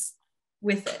space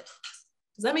with it.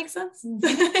 Does that make sense? Yeah,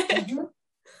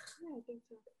 I think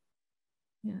so.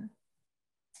 Yeah.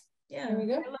 Yeah. There we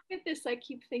go. I look at this, I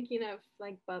keep thinking of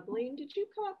like bubbling. Did you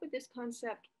come up with this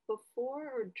concept before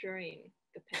or during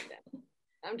the pandemic?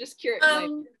 I'm just curious.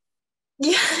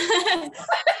 Yeah.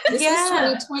 This is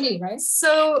 2020, right?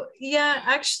 So yeah,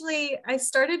 actually I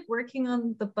started working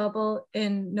on the bubble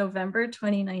in November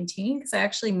 2019 because I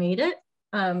actually made it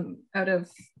out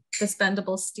of this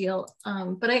bendable steel.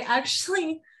 But I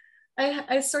actually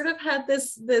I sort of had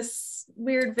this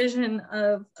weird vision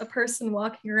of a person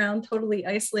walking around totally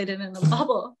isolated in a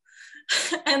bubble.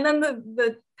 And then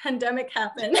the pandemic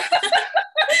happened.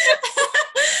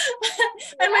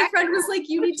 And my friend was like,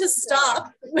 you need to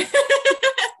stop.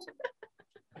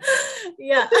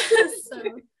 Yeah. So,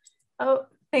 oh,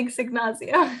 thanks,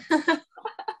 Ignacio.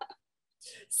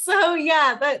 So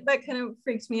yeah, that kind of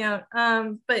freaked me out.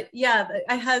 But yeah,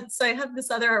 I had this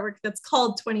other artwork that's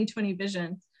called 2020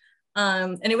 Vision.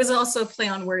 And it was also a play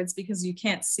on words because you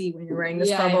can't see when you're wearing this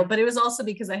bubble, but it was also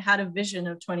because I had a vision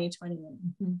of 2020.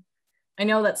 Mm-hmm. I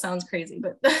know that sounds crazy,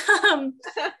 but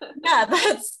yeah, but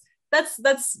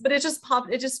it just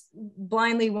popped, it just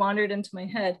blindly wandered into my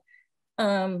head.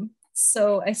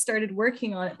 So I started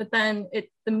working on it, but then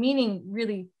the meaning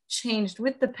really changed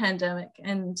with the pandemic,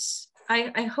 and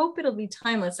I hope it'll be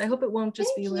timeless. I hope it won't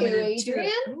just be limited to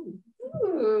it.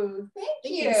 Ooh, thank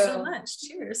you so much.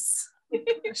 Cheers.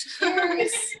 Cheers.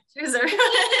 Cheers, everyone.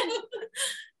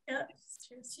 Yeah.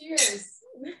 Cheers.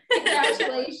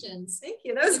 Congratulations. Thank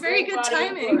you. That was very good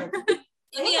timing.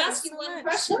 Let me ask you one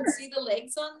question. See the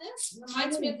legs on this?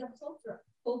 Reminds me of the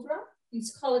Huldra. You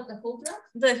call it the Huldra?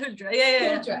 The Huldra.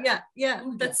 Yeah.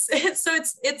 Huldra. That's it. So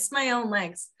it's my own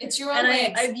legs. It's your own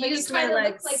legs. I've used my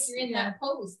legs. Look like you're in that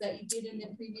pose that you did in the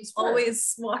previous work.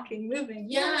 Always walking, moving.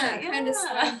 Yeah, kind of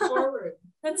sliding forward.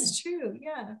 That's true.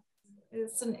 Yeah.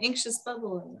 It's an anxious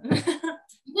bubble. No,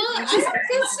 I don't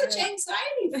feel such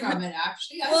anxiety from it.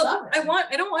 Actually, I love it.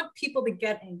 I don't want people to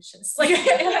get anxious. Like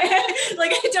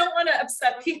I don't want to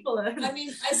upset people. I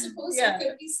mean, I suppose there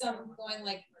could be some going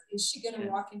like, is she going to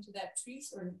walk into that tree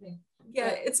sort of thing?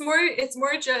 Yeah, it's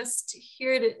more just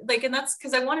here to like, and that's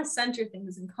because I want to center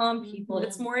things and calm people.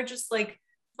 It's more just like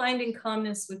finding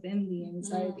calmness within the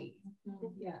anxiety.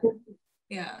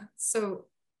 Yeah. So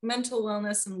mental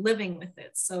wellness and living with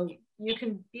it. So you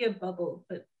can be a bubble,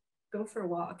 but go for a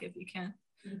walk if you can.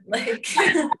 Like,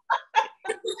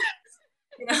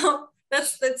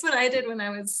 that's what I did when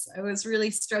I was really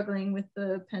struggling with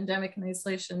the pandemic and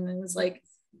isolation. And it was like,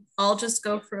 I'll just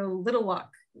go for a little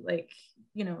walk, like,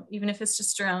 even if it's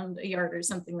just around a yard or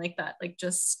something like that, like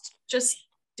just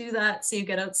do that. So you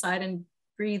get outside and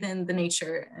breathe in the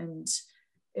nature. And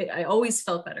I always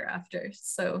felt better after.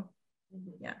 So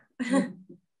yeah.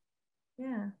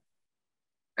 Yeah.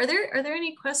 Are there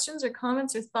any questions or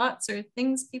comments or thoughts or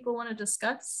things people want to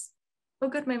discuss? Oh,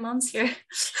 good, my mom's here.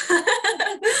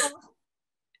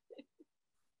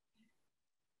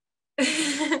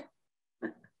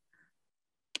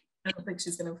 I don't think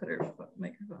she's gonna put her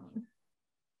microphone on.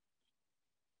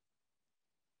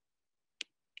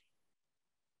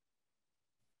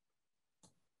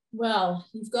 Well,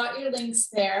 you've got your links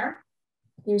there.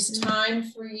 There's time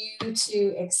for you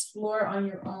to explore on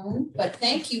your own, but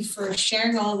thank you for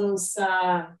sharing all those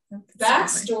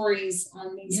backstories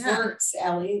on these works,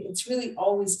 Elly. It's really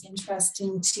always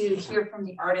interesting to hear from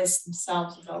the artists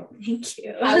themselves about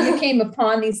how you came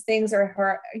upon these things,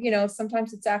 or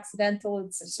sometimes it's accidental,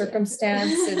 it's a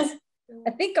circumstance.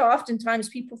 I think oftentimes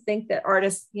people think that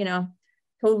artists,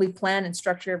 totally plan and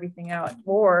structure everything out,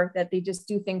 or that they just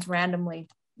do things randomly,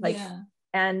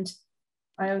 and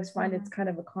I always find it's kind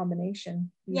of a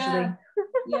combination usually.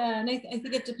 Yeah, and I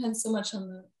think it depends so much on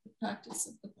the practice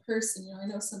of the person. I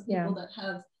know some people that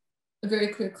have a very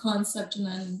clear concept, and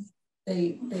then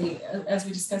they as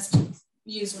we discussed,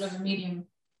 use whatever medium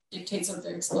dictates what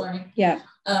they're exploring. Yeah.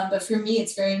 But for me,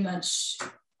 it's very much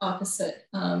opposite,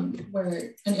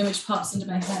 where an image pops into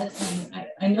my head, and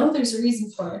I know there's a reason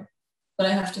for it, but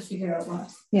I have to figure out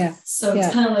what. Yeah. So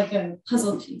it's kind of like a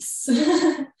puzzle piece.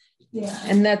 Yeah.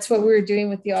 And that's what we were doing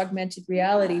with the augmented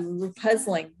reality. We were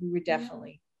puzzling. We were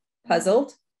definitely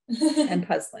puzzled and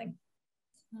puzzling.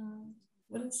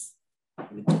 What is,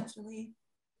 we definitely,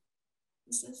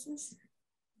 is this?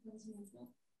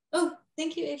 Oh,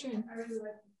 thank you, Adrian.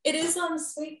 It is on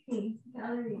Sept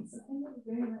Gallery. So thank you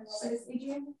very much.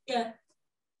 Adrian? Yeah.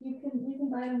 You can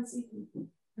buy it on Sept.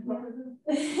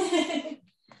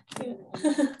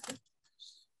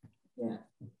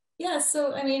 Yeah. Yeah,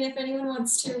 so I mean, if anyone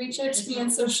wants to reach out to me on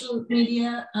social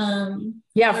media,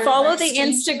 yeah, or follow the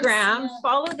exchanges, Instagram. yeah.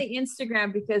 Follow the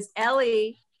Instagram because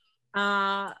Elly,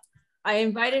 I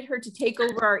invited her to take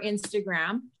over our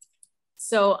Instagram.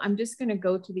 So I'm just going to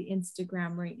go to the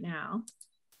Instagram right now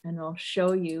and I'll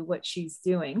show you what she's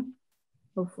doing.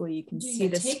 Hopefully you can see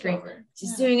the screen.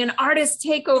 She's doing an artist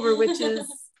takeover, which is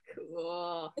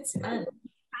cool. It's fun.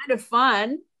 Kind of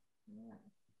fun.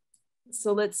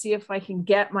 So let's see if I can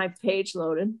get my page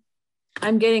loaded.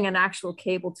 I'm getting an actual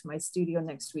cable to my studio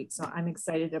next week, so I'm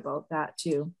excited about that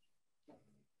too.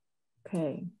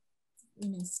 Okay.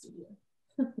 In my studio.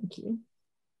 Thank you.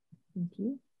 Thank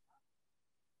you.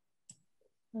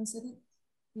 You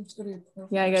have to go to your profile.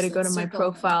 Yeah, I got to go to my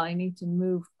profile. I need to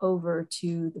move over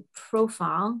to the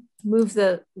profile, move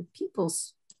the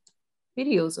people's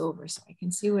videos over so I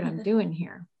can see what I'm doing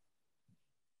here.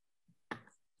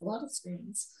 A lot of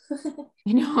screens.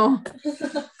 I know.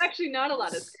 Actually, not a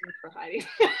lot of screens for Heidi.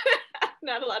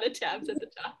 Not a lot of tabs at the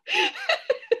top.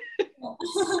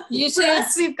 Usually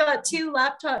we've got 2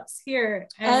 laptops here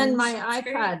and my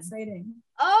iPad. Exciting.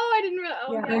 Oh, I didn't realize.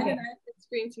 Oh, yeah, okay.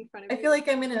 Screens in front of me. I feel like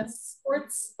I'm in a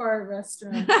sports bar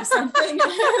restaurant or something. And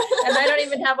I don't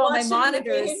even have all my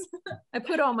monitors. I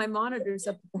put all my monitors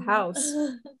up at the house.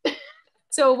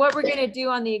 So what we're going to do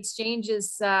on the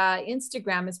Xchanges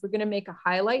Instagram is we're going to make a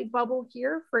highlight bubble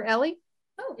here for Elly.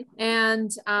 Oh. And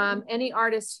any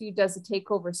artist who does a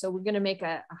takeover. So we're going to make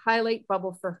a highlight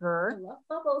bubble for her. I love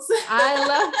bubbles. I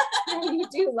love, you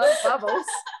do love bubbles.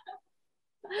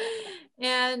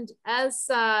 And as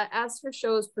her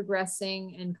show is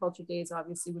progressing and Culture Days,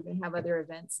 obviously we're going to have other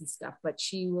events and stuff, but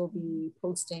she will be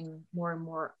posting more and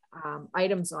more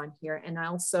items on here. And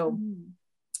also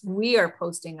we are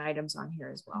posting items on here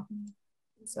as well.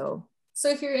 So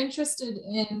if you're interested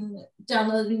in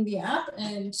downloading the app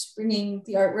and bringing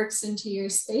the artworks into your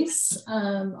space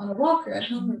on a walk or at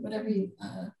home or whatever you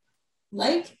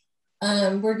like,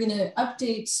 we're going to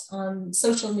update on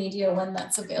social media when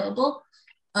that's available.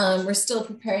 We're still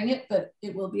preparing it, but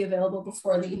it will be available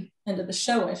before the end of the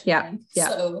show, I think. Yeah.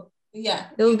 So yeah.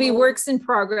 It'll be works in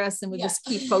progress and we'll just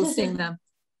keep posting them.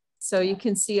 So you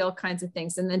can see all kinds of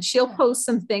things. And then she'll post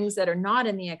some things that are not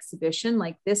in the exhibition,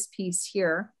 like this piece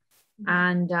here,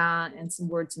 and some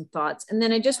words and thoughts. And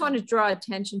then I just want to draw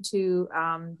attention to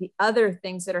the other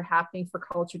things that are happening for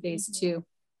Culture Days too.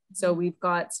 So we've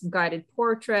got some guided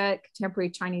portrait, contemporary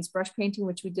Chinese brush painting,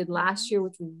 which we did last year,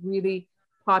 which was really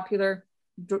popular.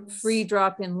 Free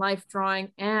drop-in life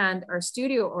drawing, and our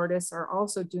studio artists are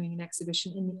also doing an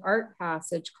exhibition in the art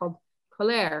passage called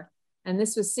Colère. And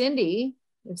this was Cindy,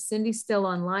 if Cindy's still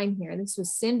online here, this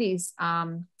was Cindy's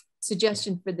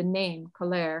suggestion for the name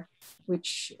Colère,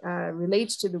 which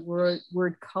relates to the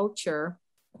word culture,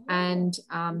 and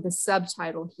the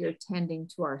subtitle here, Tending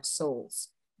to Our Souls.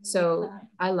 So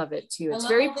I love it too. It's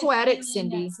very poetic,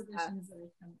 Cindy.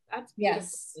 That's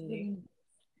yes.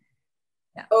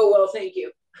 Yeah. Oh, well, thank you.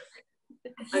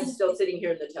 I'm still sitting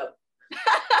here in the tub.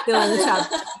 Still in the tub.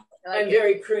 I'm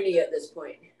very croony at this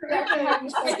point.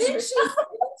 I think she's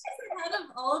ahead of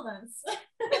all of us.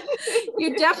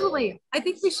 You definitely, I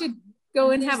think we should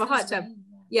go and have a hot tub.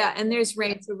 Yeah, and there's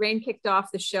Rain. So Rain kicked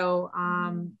off the show.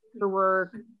 Her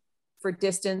work for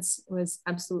Distance was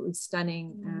absolutely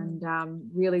stunning. And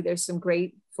really, there's some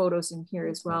great photos in here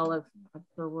as well of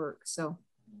her work. So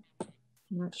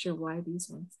I'm not sure why these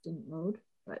ones didn't load,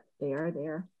 but they are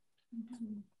there.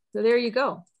 So there you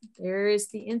go. There is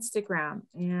the Instagram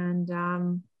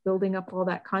and building up all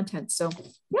that content. So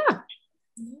yeah,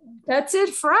 that's it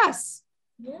for us.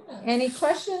 Yeah. Any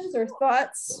questions or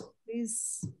thoughts?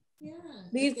 Please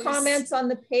leave comments on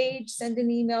the page, send an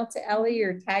email to Elly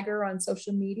or tag her on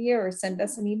social media or send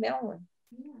us an email.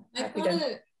 I thought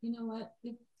it, you know what,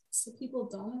 if so people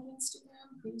don't have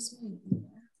Instagram, please me an email.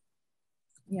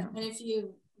 Yeah. And if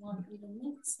you want me to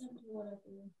link send or whatever,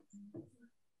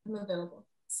 I'm available.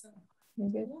 So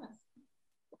good. Yeah.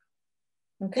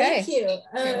 Okay. Thank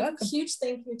you. Huge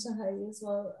thank you to Heidi as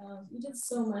well. You did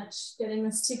so much getting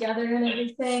this together and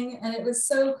everything, and it was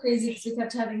so crazy because we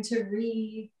kept having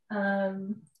to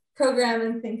program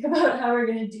and think about how we're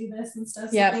going to do this and stuff.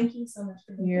 So thank you so much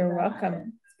for doing that. You're welcome.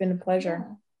 It's been a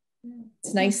pleasure. Yeah.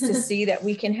 It's nice to see that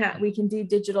we can do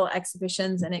digital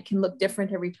exhibitions and it can look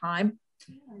different every time.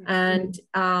 And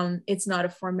it's not a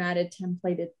formatted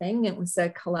templated thing. It was a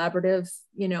collaborative,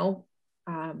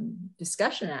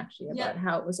 discussion actually about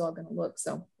how it was all going to look.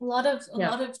 So a lot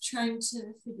of trying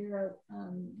to figure out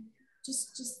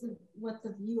just what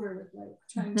the viewer would like,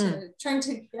 trying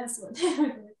to guess what they would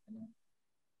like.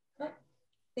 But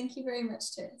thank you very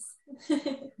much, Tess.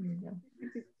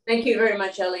 Thank you very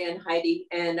much, Elly and Heidi.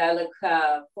 And I look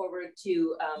forward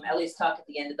to Elly's talk at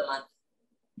the end of the month.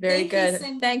 Very good.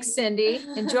 Thanks, Cindy.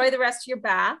 Enjoy the rest of your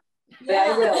bath.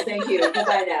 Yeah, I will. Thank you.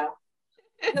 Bye now.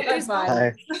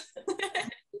 Bye.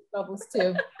 Bubbles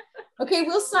too. Okay,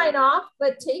 we'll sign off,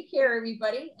 but take care,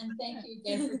 everybody, and thank you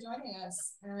again for joining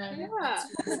us. Thank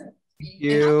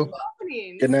you.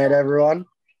 Good night, everyone.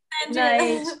 Good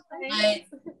night. Bye.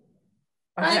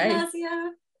 Bye,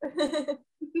 Nasia.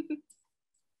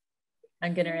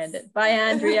 I'm gonna end it. Bye,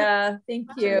 Andrea. Thank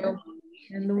you.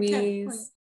 And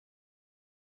Louise.